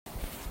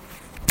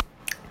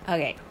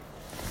Okay,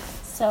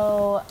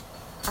 so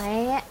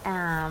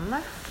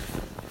I'm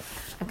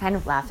kind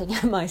of laughing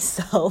at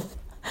myself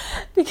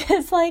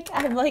because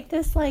I'm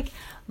this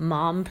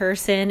mom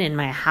person in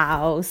my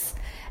house,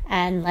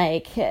 and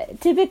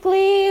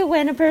typically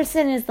when a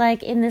person is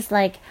in this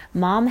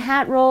mom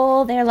hat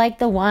role, they're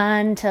the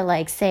one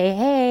to say,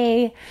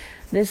 hey,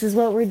 this is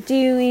what we're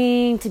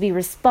doing, to be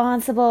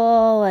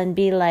responsible and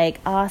be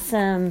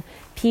awesome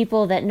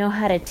people that know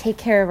how to take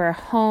care of our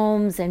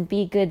homes and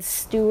be good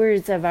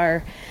stewards of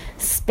our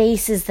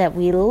spaces that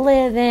we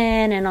live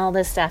in and all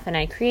this stuff. And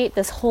I create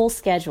this whole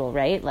schedule,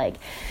 right?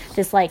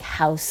 This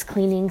house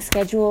cleaning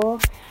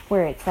schedule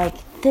where it's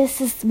this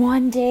is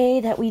one day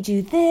that we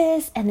do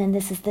this, and then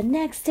this is the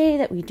next day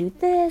that we do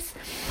this.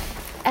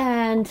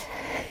 And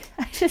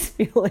I just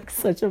feel like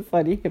such a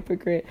funny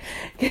hypocrite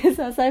because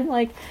as I'm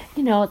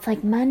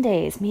it's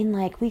Mondays mean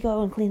we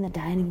go and clean the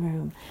dining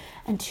room,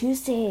 and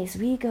Tuesdays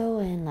we go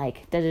and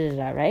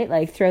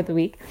right? Throughout the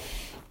week.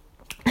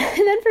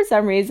 And then for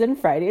some reason,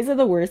 Fridays are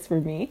the worst for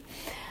me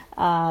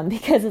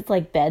because it's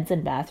beds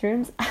and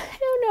bathrooms. I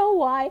don't know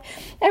why.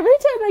 Every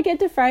time I get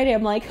to Friday,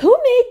 I'm who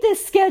made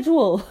this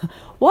schedule?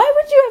 Why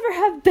would you ever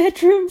have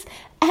bedrooms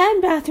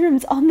and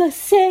bathrooms on the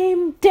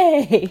same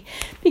day?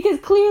 Because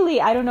clearly,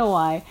 I don't know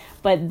why,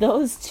 but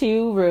those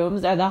two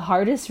rooms are the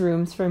hardest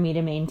rooms for me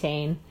to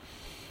maintain.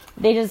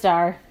 They just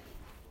are.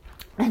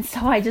 And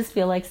so I just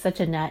feel like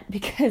such a nut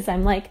because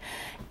I'm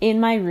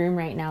in my room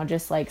right now,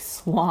 just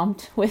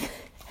swamped with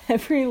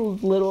every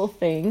little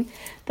thing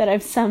that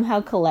I've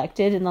somehow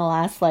collected in the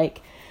last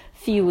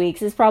few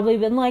weeks. It's probably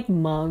been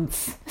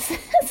months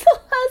since the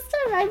last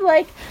time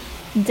I've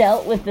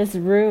dealt with this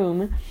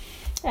room.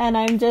 And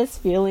I'm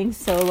just feeling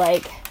so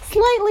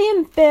slightly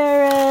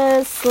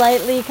embarrassed,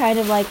 slightly kind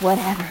of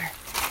whatever.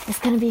 It's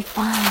going to be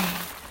fine.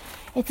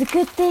 It's a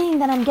good thing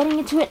that I'm getting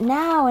into it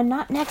now and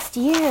not next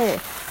year.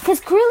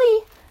 Because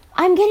really,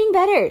 I'm getting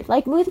better.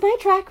 With my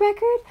track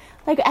record,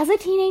 as a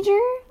teenager,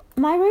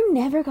 my room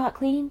never got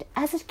cleaned.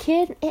 As a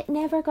kid, it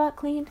never got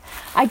cleaned.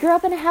 I grew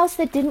up in a house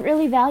that didn't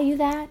really value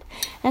that.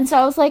 And so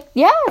I was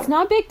yeah, it's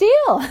not a big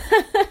deal.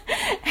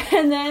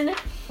 And then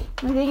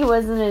I think it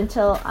wasn't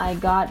until I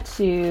got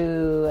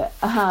to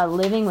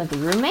living with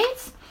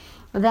roommates.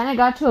 But then I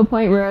got to a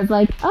point where I was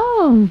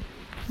oh,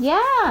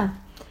 yeah,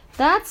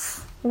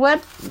 that's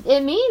what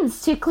it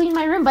means to clean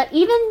my room. But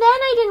even then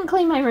I didn't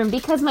clean my room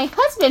because my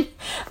husband,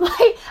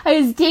 I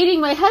was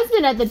dating my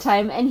husband at the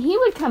time, and he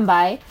would come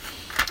by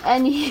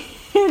and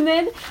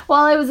then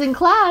while I was in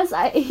class,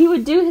 he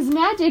would do his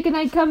magic and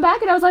I'd come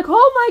back and I was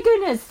oh my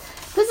goodness,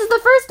 this is the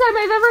first time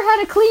I've ever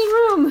had a clean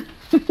room.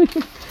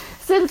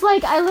 Since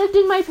I lived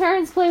in my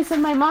parents' place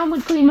and my mom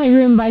would clean my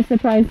room by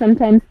surprise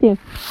sometimes too.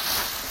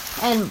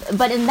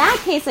 But in that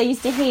case I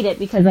used to hate it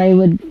because I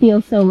would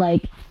feel so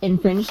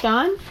infringed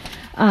on.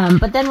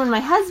 But then when my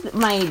husband,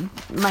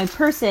 my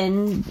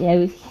person,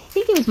 I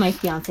think he was my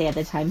fiance at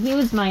the time.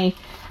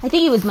 I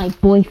think he was my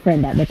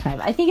boyfriend at the time.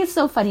 I think it's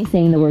so funny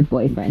saying the word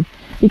boyfriend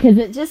because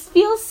it just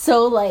feels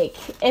so I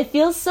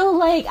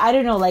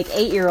don't know,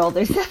 8-year-old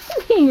or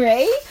something,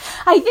 right?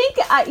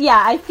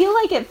 I feel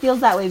it feels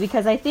that way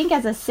because I think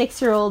as a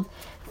 6-year-old,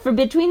 for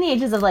between the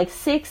ages of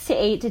 6 to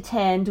 8 to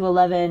 10 to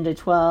 11 to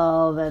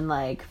 12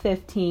 and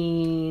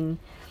 15,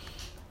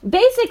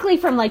 basically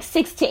from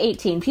 6 to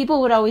 18,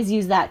 people would always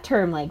use that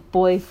term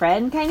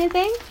boyfriend kind of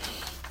thing.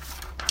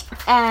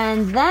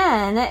 And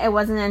then it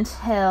wasn't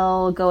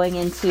until going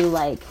into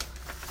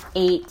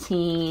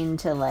 18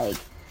 to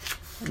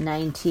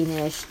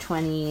 19ish,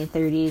 20,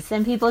 30s,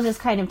 then people just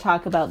kind of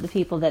talk about the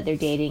people that they're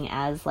dating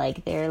as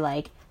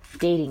they're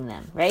dating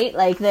them, right?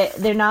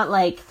 They're not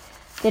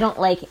they don't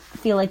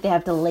feel they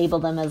have to label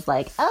them as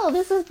oh,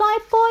 this is my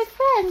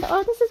boyfriend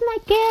or this is my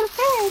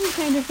girlfriend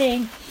kind of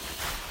thing.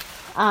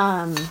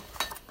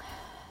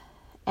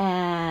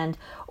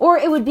 Or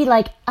it would be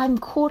I'm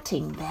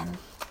courting them.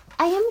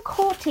 I am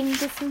courting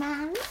this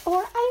man,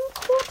 or I'm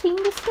courting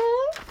this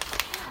girl.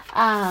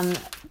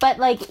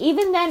 But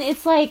even then,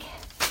 it's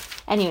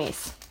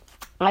anyways,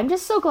 I'm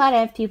just so glad I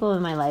have people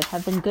in my life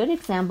have been good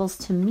examples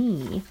to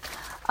me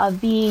of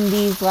being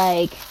these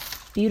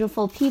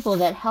beautiful people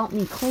that help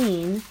me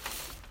clean,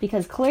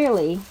 because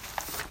clearly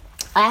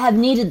I have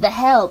needed the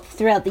help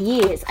throughout the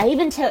years. I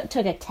even took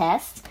a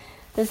test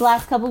this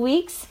last couple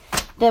weeks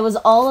that was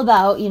all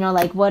about,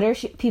 what are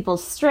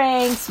people's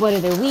strengths, what are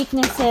their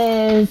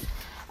weaknesses,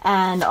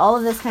 and all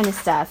of this kind of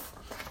stuff.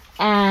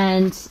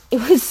 And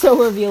it was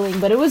so revealing,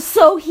 but it was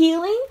so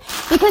healing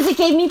because it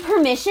gave me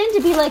permission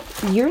to be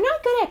you're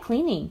not good at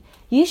cleaning.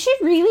 You should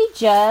really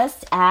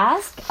just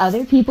ask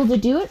other people to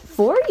do it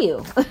for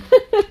you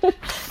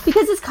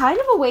because it's kind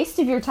of a waste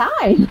of your time.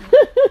 And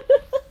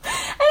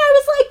I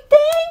was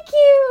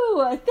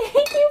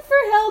thank you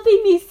for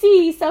helping me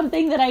see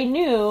something that I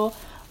knew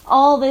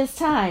all this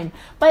time.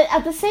 But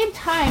at the same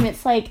time,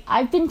 it's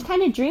I've been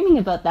kind of dreaming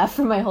about that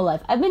for my whole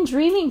life. I've been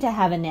dreaming to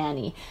have a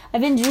nanny.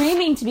 I've been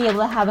dreaming to be able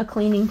to have a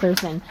cleaning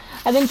person.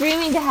 I've been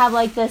dreaming to have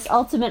this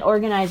ultimate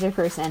organizer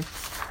person.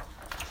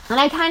 And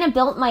I kind of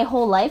built my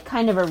whole life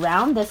kind of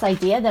around this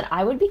idea that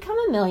I would become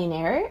a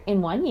millionaire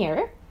in 1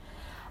 year.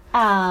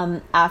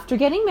 after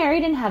getting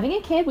married and having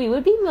a kid, we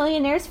would be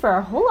millionaires for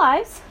our whole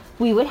lives.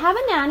 We would have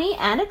a nanny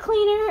and a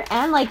cleaner,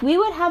 and like we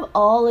would have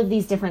all of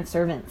these different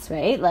servants,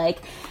 right? Like,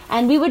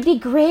 and we would be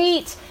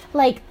great,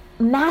 like,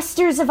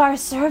 masters of our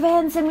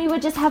servants, and we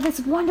would just have this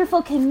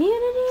wonderful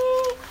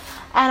community.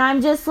 And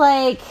I'm just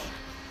like,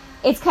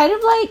 it's kind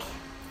of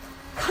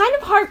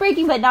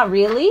heartbreaking, but not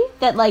really,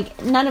 that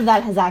like none of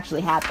that has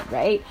actually happened,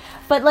 right?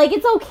 But like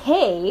it's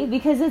okay,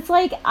 because it's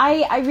like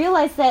I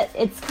realized that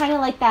it's kind of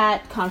like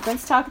that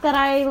conference talk that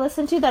I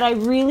listened to that I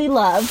really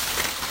love.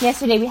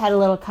 Yesterday we had a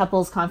little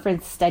couples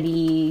conference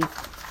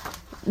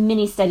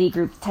mini study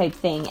group type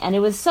thing, and it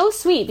was so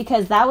sweet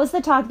because that was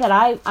the talk that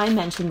I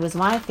mentioned was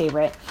my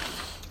favorite.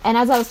 And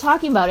as I was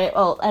talking about it,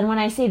 and when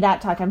I say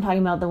that talk, I'm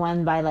talking about the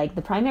one by like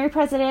the primary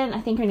president.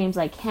 I think her name's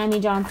like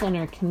Cami Johnson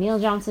or Camille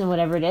Johnson,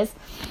 whatever it is.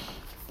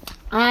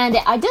 And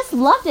I just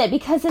loved it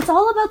because it's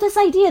all about this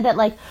idea that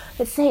like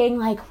it's saying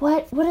like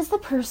what is the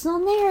personal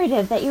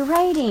narrative that you're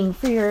writing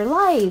for your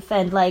life,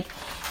 and like,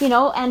 you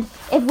know, and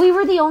if we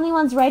were the only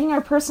ones writing our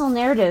personal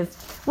narrative,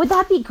 would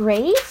that be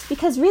great?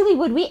 Because really,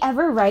 would we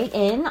ever write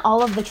in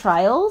all of the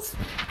trials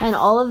and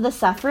all of the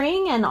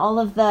suffering and all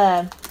of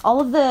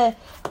the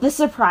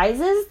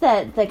surprises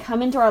that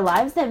come into our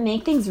lives that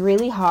make things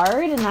really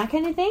hard and that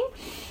kind of thing?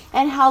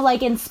 And how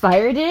like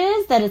inspired it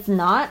is that it's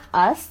not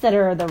us that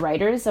are the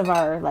writers of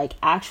our like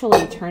actual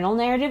eternal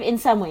narrative in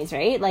some ways,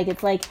 right? Like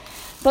it's like,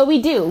 but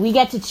we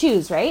get to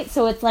choose, right?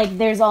 So it's like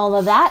there's all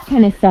of that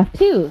kind of stuff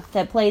too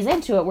that plays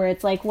into it, where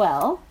it's like,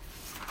 well,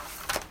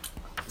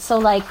 so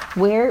like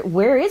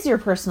where is your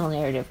personal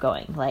narrative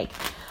going? Like,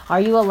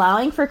 are you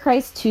allowing for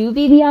Christ to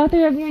be the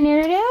author of your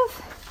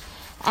narrative?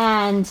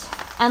 And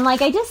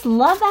like I just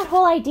love that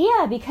whole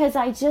idea because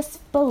I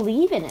just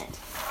believe in it.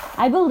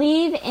 I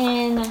believe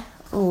in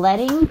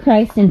letting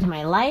Christ into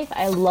my life.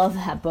 I love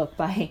that book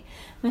by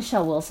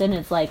Michelle Wilson.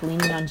 It's like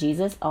Leaning on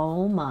Jesus.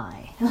 Oh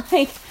my.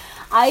 Like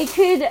I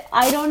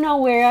don't know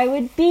where I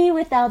would be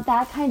without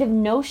that kind of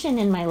notion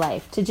in my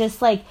life, to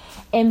just like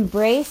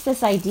embrace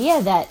this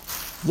idea that,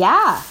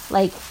 yeah,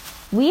 like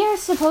we are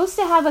supposed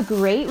to have a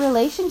great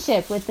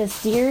relationship with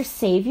this dear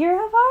Savior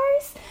of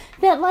ours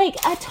that like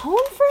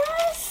atoned for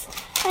us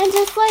and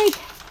just like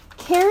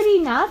cared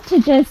enough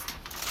to just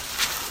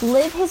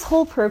live his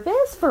whole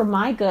purpose for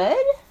my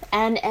good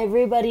and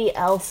everybody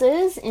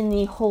else's in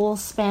the whole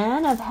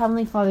span of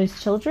Heavenly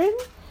Father's children.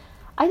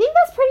 I think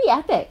that's pretty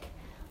epic.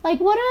 Like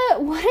what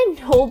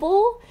a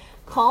noble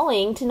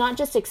calling to not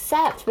just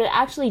accept, but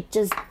actually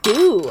just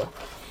do.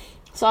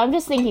 So I'm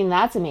just thinking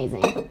that's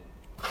amazing.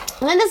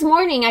 And then this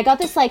morning I got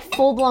this like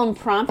full-blown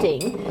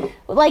prompting,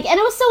 like, and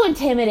it was so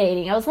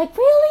intimidating. I was like,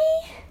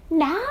 really?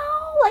 Now?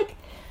 Like,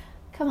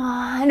 come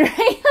on,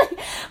 right?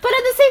 But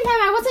at the same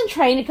time, I wasn't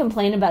trying to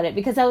complain about it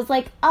because I was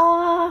like,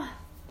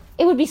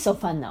 it would be so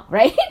fun though,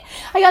 right?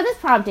 I got this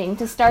prompting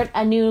to start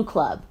a new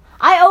club.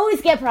 I always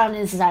get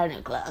promptings to start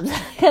new clubs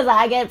because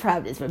I get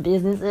promptings for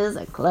businesses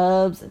and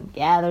clubs and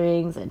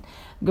gatherings and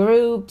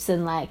groups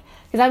and like,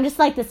 because I'm just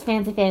like this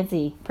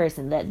fancy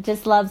person that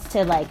just loves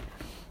to like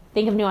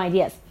think of new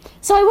ideas.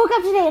 So I woke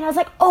up today and I was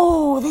like,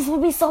 oh, this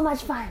would be so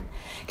much fun.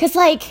 Because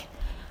like,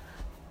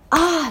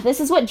 this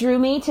is what drew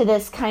me to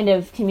this kind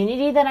of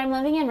community that I'm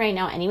living in right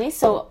now anyway.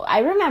 So I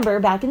remember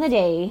back in the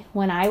day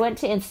when I went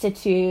to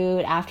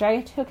Institute after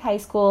I took high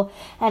school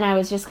and I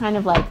was just kind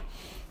of like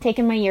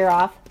taking my year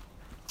off.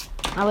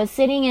 I was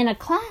sitting in a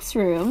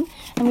classroom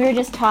and we were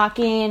just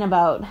talking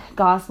about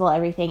gospel,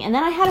 everything. And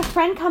then I had a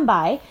friend come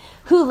by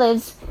who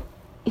lived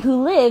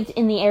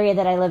in the area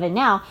that I live in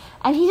now.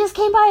 And he just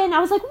came by and I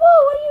was like, whoa,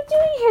 what are you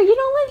doing here? You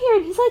don't live here.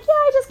 And he's like, yeah,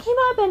 I just came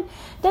up and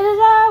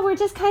da-da-da. We're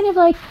just kind of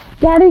like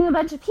gathering a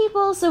bunch of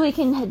people so we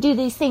can do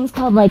these things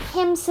called like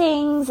hymn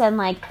sings and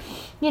like,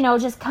 you know,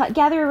 just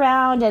gather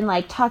around and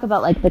like talk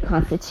about like the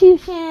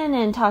Constitution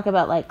and talk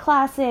about like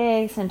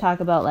classics and talk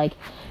about like,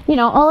 you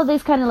know, all of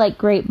these kind of like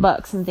great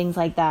books and things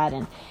like that.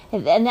 And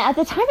at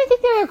the time I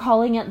think they were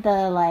calling it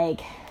the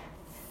like,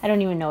 I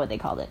don't even know what they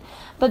called it.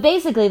 But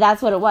basically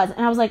that's what it was.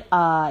 And I was like,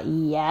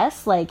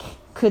 yes, like,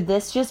 could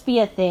this just be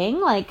a thing?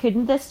 Like,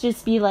 couldn't this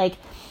just be like,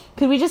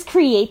 could we just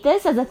create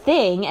this as a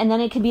thing and then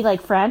it could be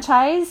like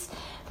franchised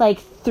like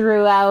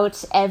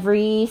throughout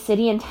every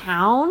city and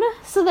town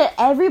so that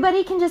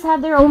everybody can just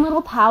have their own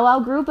little powwow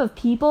group of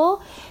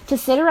people to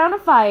sit around a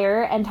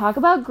fire and talk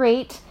about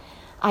great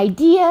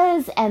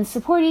ideas and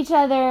support each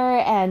other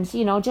and,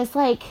 you know, just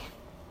like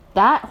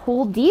that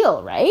whole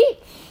deal, right?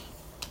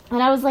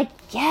 And I was like,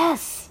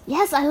 yes,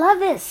 I love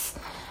this.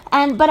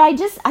 But I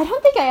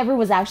don't think I ever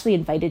was actually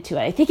invited to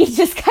it. I think he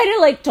just kind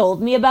of like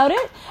told me about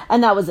it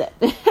and that was it.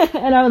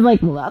 And I was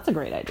like, well, that's a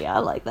great idea. I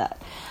like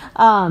that.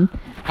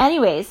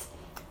 Anyways,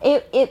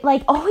 it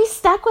like always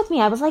stuck with me.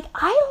 I was like,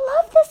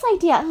 I love this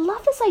idea. I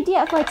love this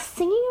idea of like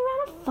singing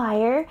around a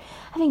fire,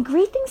 having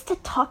great things to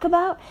talk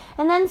about.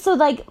 And then so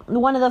like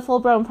one of the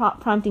full-blown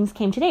promptings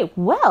came today.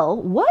 Well,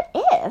 what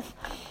if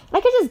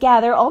I could just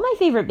gather all my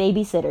favorite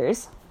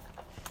babysitters,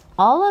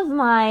 all of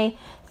my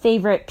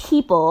favorite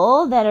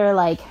people that are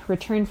like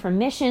returned from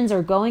missions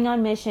or going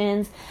on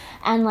missions,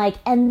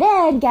 and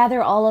then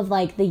gather all of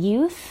like the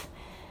youth,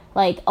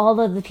 like all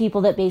of the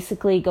people that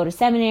basically go to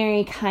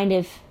seminary kind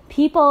of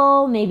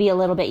people, maybe a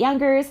little bit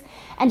younger,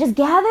 and just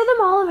gather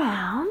them all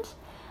around.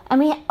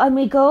 And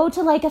we go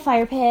to like a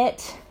fire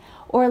pit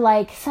or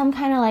like some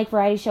kind of like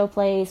variety show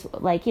place,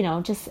 like,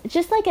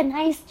 just like a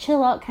nice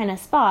chill out kind of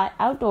spot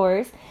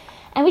outdoors.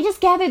 And we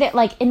just gathered it,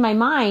 like, in my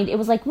mind, it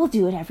was like, we'll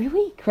do it every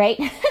week, right?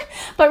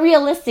 But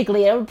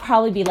realistically, it would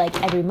probably be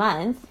like every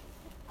month,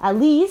 at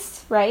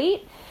least,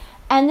 right?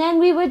 And then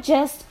we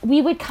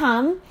would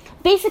come,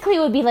 basically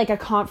it would be like a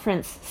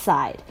conference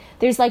side.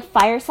 There's like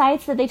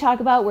firesides that they talk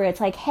about where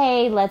it's like,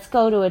 hey, let's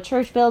go to a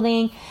church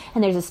building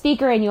and there's a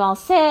speaker and you all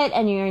sit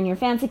and you're in your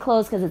fancy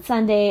clothes because it's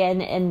Sunday,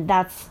 and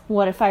that's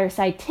what a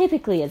fireside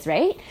typically is,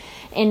 right?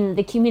 In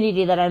the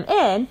community that I'm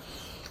in.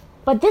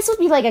 But this would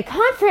be like a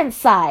conference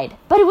side,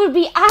 but it would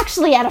be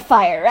actually at a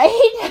fire,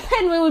 right?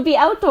 And we would be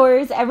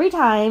outdoors every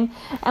time,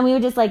 and we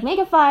would just like make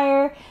a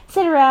fire,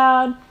 sit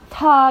around,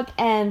 talk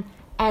and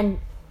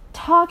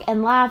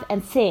laugh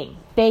and sing,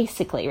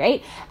 basically,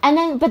 right?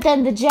 But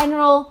then the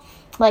general,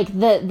 like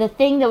the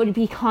thing that would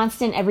be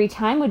constant every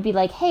time would be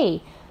like,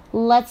 hey,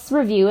 let's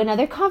review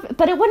another conference.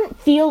 But it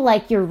wouldn't feel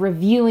like you're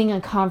reviewing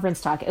a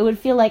conference talk. It would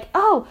feel like,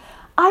 oh,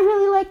 I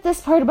really like this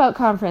part about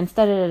conference,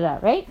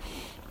 right?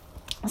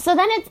 So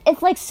then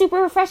it's like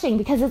super refreshing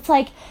because it's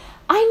like,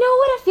 I know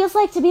what it feels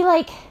like to be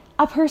like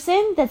a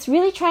person that's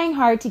really trying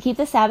hard to keep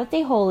the Sabbath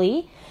day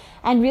holy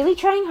and really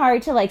trying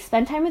hard to like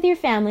spend time with your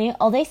family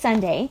all day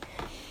Sunday.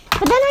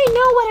 But then I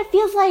know what it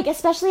feels like,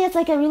 especially as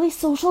like a really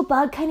social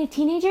bug kind of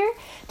teenager,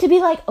 to be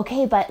like,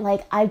 okay, but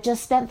like I've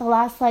just spent the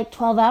last like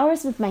 12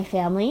 hours with my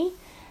family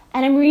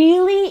and I'm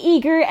really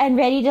eager and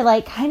ready to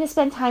like kind of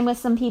spend time with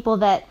some people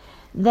that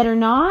are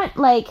not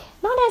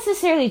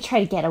necessarily try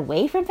to get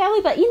away from family,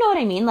 but you know what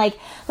I mean? Like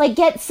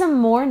get some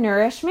more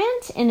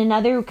nourishment in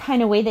another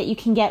kind of way that you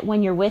can get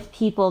when you're with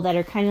people that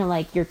are kind of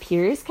like your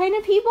peers kind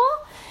of people.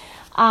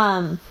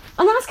 And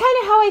that's kind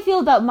of how I feel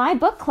about my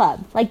book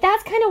club. Like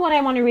that's kind of what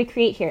I want to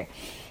recreate here.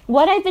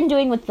 What I've been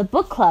doing with the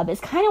book club is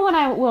kind of what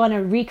I want to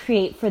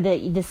recreate for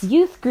this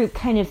youth group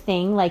kind of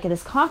thing, like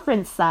this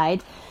conference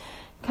side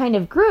kind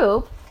of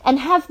group, and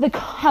have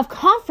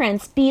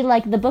conference be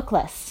like the book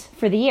list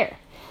for the year.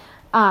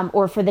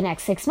 Or for the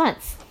next 6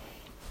 months.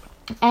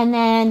 And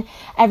then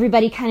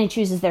everybody kind of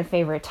chooses their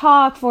favorite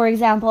talk, for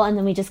example, and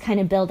then we just kind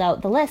of build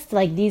out the list.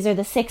 Like these are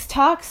the 6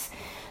 talks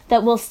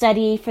that we'll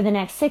study for the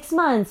next 6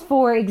 months,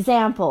 for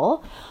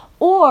example.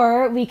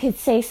 Or we could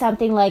say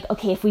something like,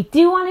 okay, if we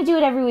do want to do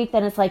it every week,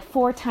 then it's like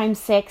 4 times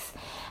 6,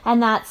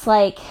 and that's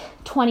like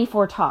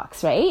 24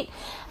 talks, right?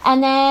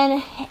 And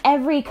then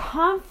every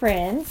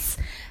conference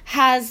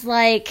has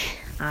like,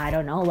 I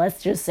don't know,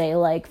 let's just say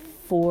like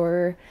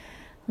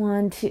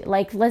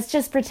let's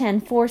just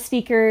pretend 4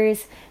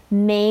 speakers,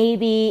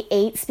 maybe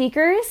 8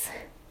 speakers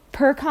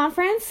per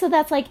conference. So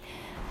that's like,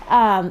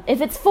 if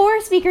it's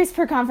 4 speakers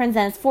per conference,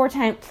 then it's 4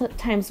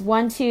 times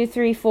 1, 2,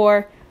 3,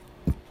 4,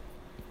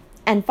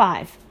 and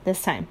 5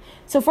 this time.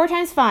 So 4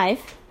 times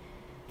 5,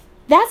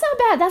 that's not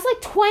bad. That's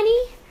like 20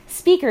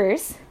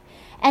 speakers.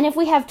 And if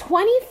we have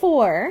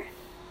 24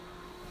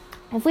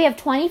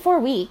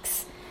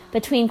 weeks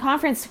between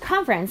conference to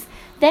conference,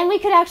 then we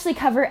could actually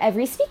cover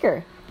every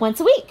speaker once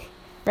a week.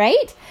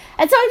 Right?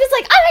 And so I'm just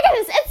like, oh my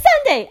goodness, it's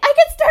Sunday. I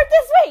can start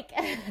this week.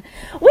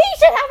 We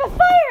should have a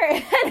fire.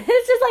 And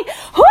it's just like,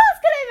 who else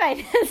can I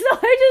invite? And so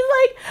I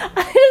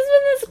just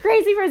been this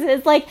crazy person.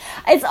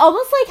 It's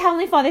almost like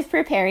Heavenly Father's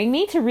preparing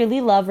me to really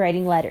love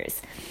writing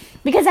letters.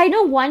 Because I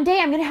know one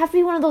day I'm going to have to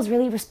be one of those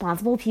really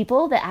responsible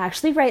people that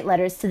actually write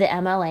letters to the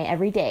MLA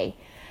every day.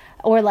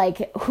 Or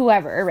like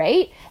whoever,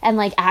 right? And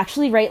like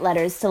actually write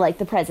letters to like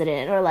the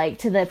president or like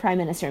to the prime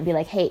minister and be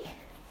like, hey,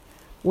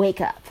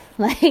 wake up.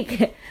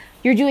 Like,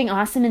 you're doing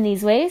awesome in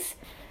these ways,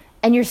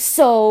 and you're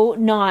so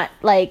not,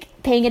 like,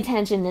 paying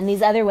attention in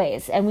these other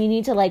ways. And we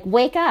need to, like,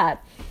 wake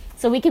up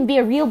so we can be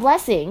a real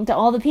blessing to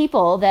all the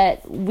people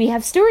that we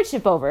have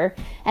stewardship over.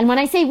 And when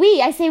I say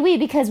we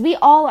because we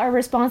all are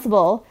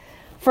responsible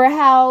for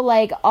how,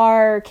 like,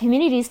 our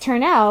communities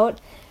turn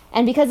out.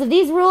 And because of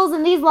these rules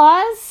and these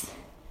laws,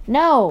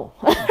 no,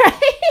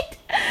 right?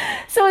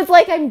 So it's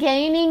like I'm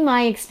gaining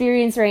my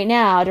experience right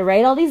now to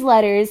write all these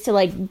letters, to,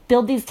 like,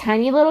 build these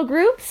tiny little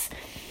groups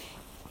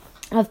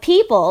of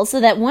people so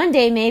that one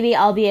day maybe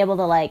I'll be able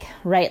to like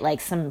write like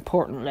some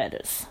important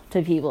letters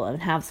to people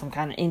and have some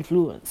kind of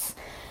influence,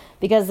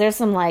 because there's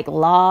some like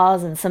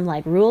laws and some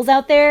like rules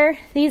out there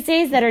these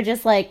days that are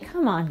just like,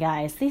 come on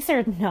guys, these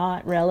are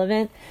not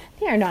relevant.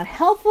 They are not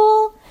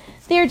helpful.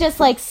 They're just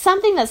like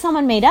something that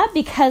someone made up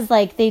because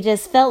like they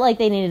just felt like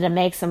they needed to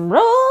make some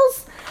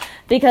rules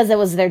because it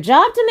was their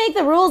job to make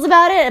the rules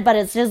about it, but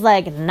it's just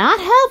like not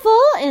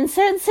helpful in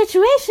certain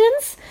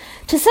situations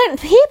to certain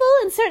people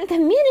in certain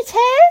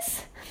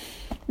communities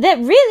that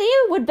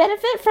really would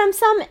benefit from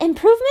some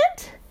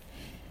improvement.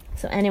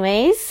 So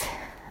anyways,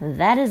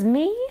 that is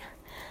me.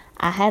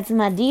 I had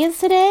some ideas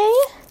today.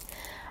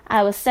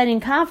 I was studying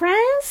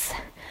conference.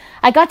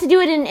 I got to do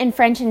it in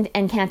French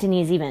and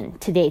Cantonese even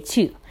today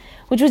too,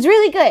 which was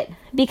really good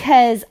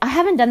because I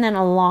haven't done that in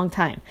a long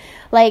time.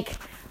 Like,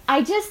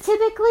 I just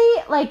typically,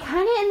 like,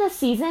 kind of in the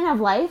season of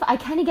life, I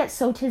kind of get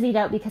so tizzied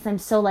out because I'm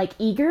so, like,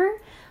 eager.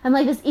 I'm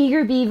like this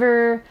eager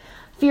beaver,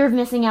 fear of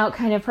missing out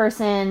kind of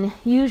person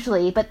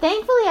usually. But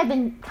thankfully, I've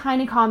been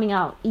kind of calming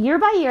out. Year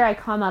by year, I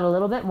calm out a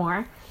little bit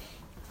more.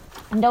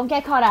 And don't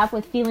get caught up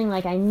with feeling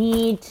like I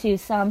need to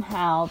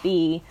somehow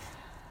be,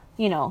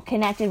 you know,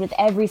 connected with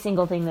every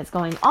single thing that's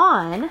going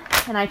on.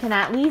 And I can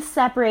at least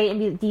separate and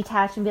be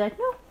detached and be like,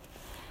 no,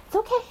 it's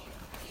okay.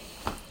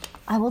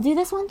 I will do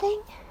this one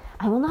thing.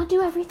 I will not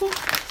do everything.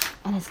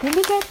 And it's going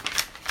to be good.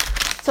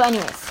 So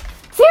anyways,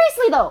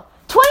 seriously though,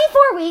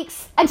 24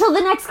 weeks until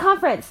the next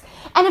conference.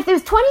 And if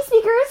there's 20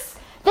 speakers,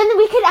 then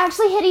we could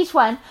actually hit each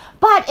one.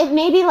 But it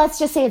maybe, let's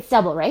just say it's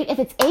double, right? If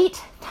it's 8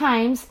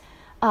 times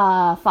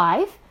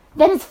 5,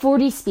 then it's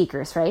 40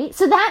 speakers, right?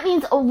 So that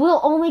means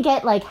we'll only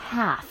get like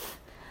half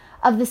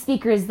of the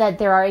speakers that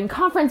there are in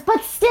conference.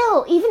 But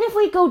still, even if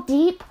we go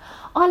deep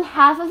on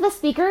half of the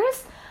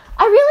speakers,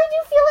 I really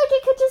do feel like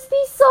it could just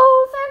be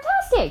so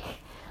fantastic.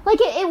 Like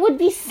it would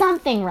be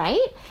something,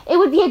 right? It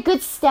would be a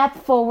good step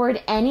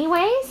forward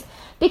anyways.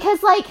 Because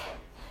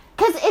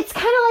it's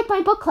kind of like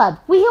my book club.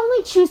 We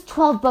only choose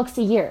 12 books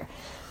a year.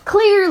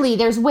 Clearly,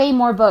 there's way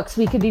more books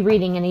we could be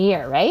reading in a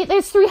year, right?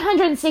 There's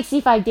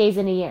 365 days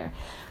in a year.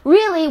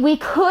 Really, we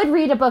could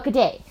read a book a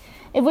day.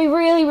 If we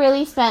really,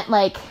 really spent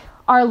like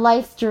our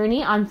life's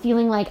journey on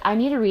feeling like I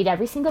need to read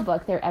every single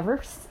book there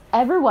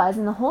ever was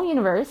in the whole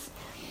universe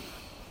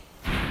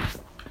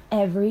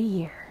every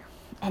year.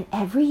 And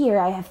every year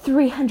I have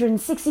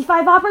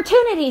 365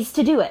 opportunities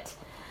to do it.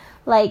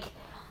 Like,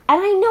 and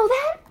I know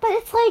that, but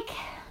it's like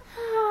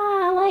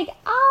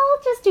I'll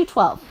just do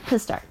 12 to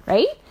start,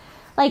 right?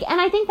 Like, and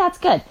I think that's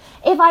good.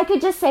 If I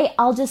could just say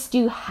I'll just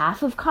do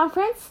half of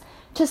conference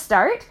to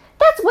start,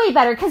 that's way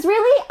better. Because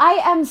really, I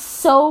am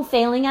so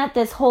failing at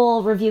this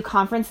whole review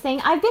conference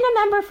thing. I've been a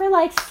member for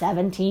like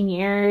 17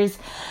 years.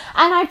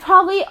 And I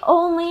probably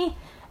only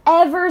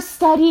ever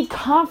studied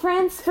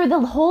conference for the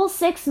whole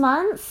 6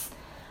 months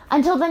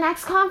until the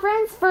next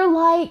conference for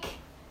like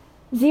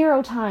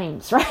 0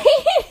 times, right?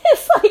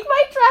 It's like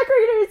my track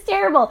record is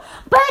terrible.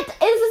 But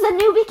this is a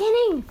new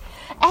beginning.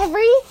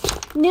 Every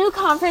new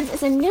conference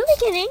is a new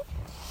beginning.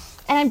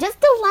 And I'm just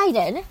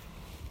delighted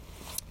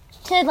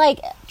to like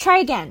try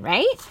again,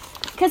 right?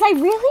 Because I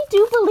really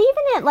do believe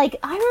in it. Like,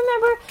 I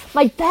remember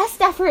my best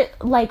effort,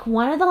 like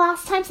one of the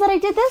last times that I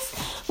did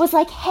this was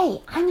like,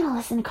 hey, I'm going to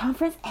listen to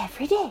conference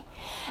every day.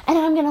 And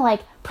I'm going to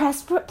like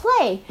press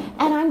play.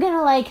 And I'm going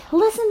to like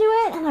listen to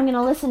it. And I'm going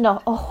to listen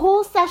to a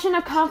whole session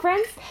of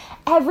conference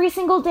every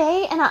single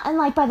day. And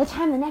like by the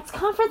time the next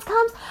conference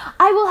comes,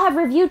 I will have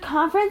reviewed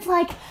conference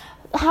like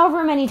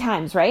however many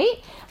times,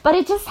 right? But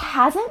it just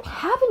hasn't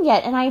happened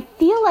yet. And I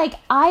feel like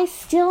I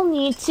still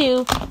need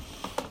to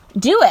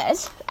do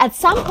it at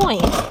some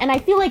point, and I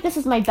feel like this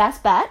is my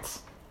best bet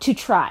to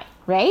try,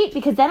 right?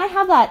 Because then I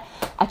have that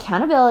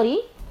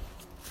accountability.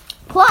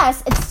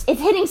 Plus,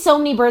 it's hitting so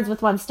many birds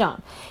with one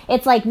stone.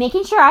 It's like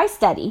making sure I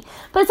study,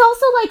 but it's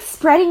also like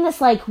spreading this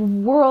like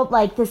world,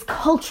 like this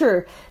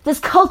culture, this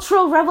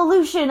cultural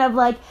revolution of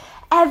like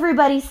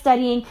everybody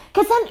studying.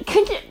 Because then,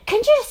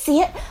 couldn't you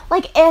see it?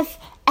 Like if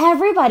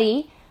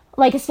everybody,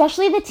 like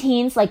especially the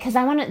teens, like because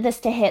I wanted this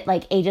to hit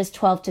like ages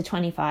 12 to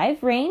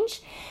 25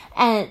 range.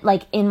 And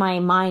like in my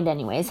mind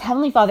anyways,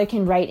 Heavenly Father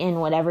can write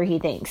in whatever he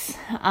thinks.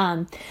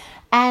 And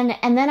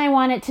then I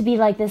want it to be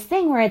like this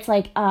thing where it's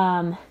like,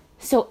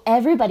 so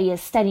everybody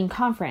is studying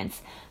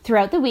conference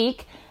throughout the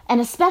week and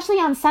especially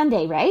on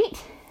Sunday,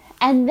 right?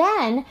 And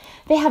then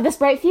they have this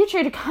bright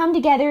future to come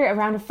together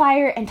around a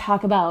fire and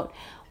talk about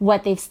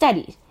what they've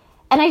studied.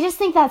 And I just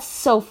think that's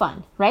so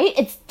fun, right?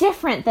 It's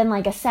different than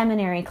like a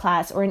seminary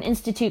class or an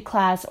institute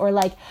class or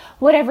like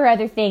whatever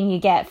other thing you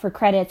get for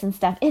credits and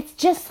stuff. It's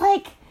just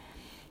like,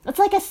 it's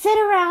like a sit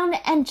around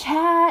and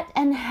chat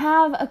and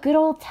have a good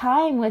old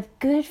time with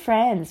good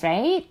friends,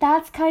 right?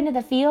 That's kind of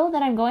the feel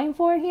that I'm going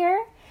for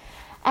here.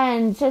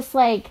 And just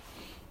like,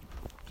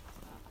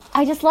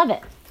 I just love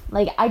it.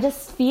 Like, I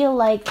just feel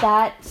like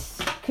that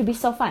could be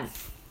so fun.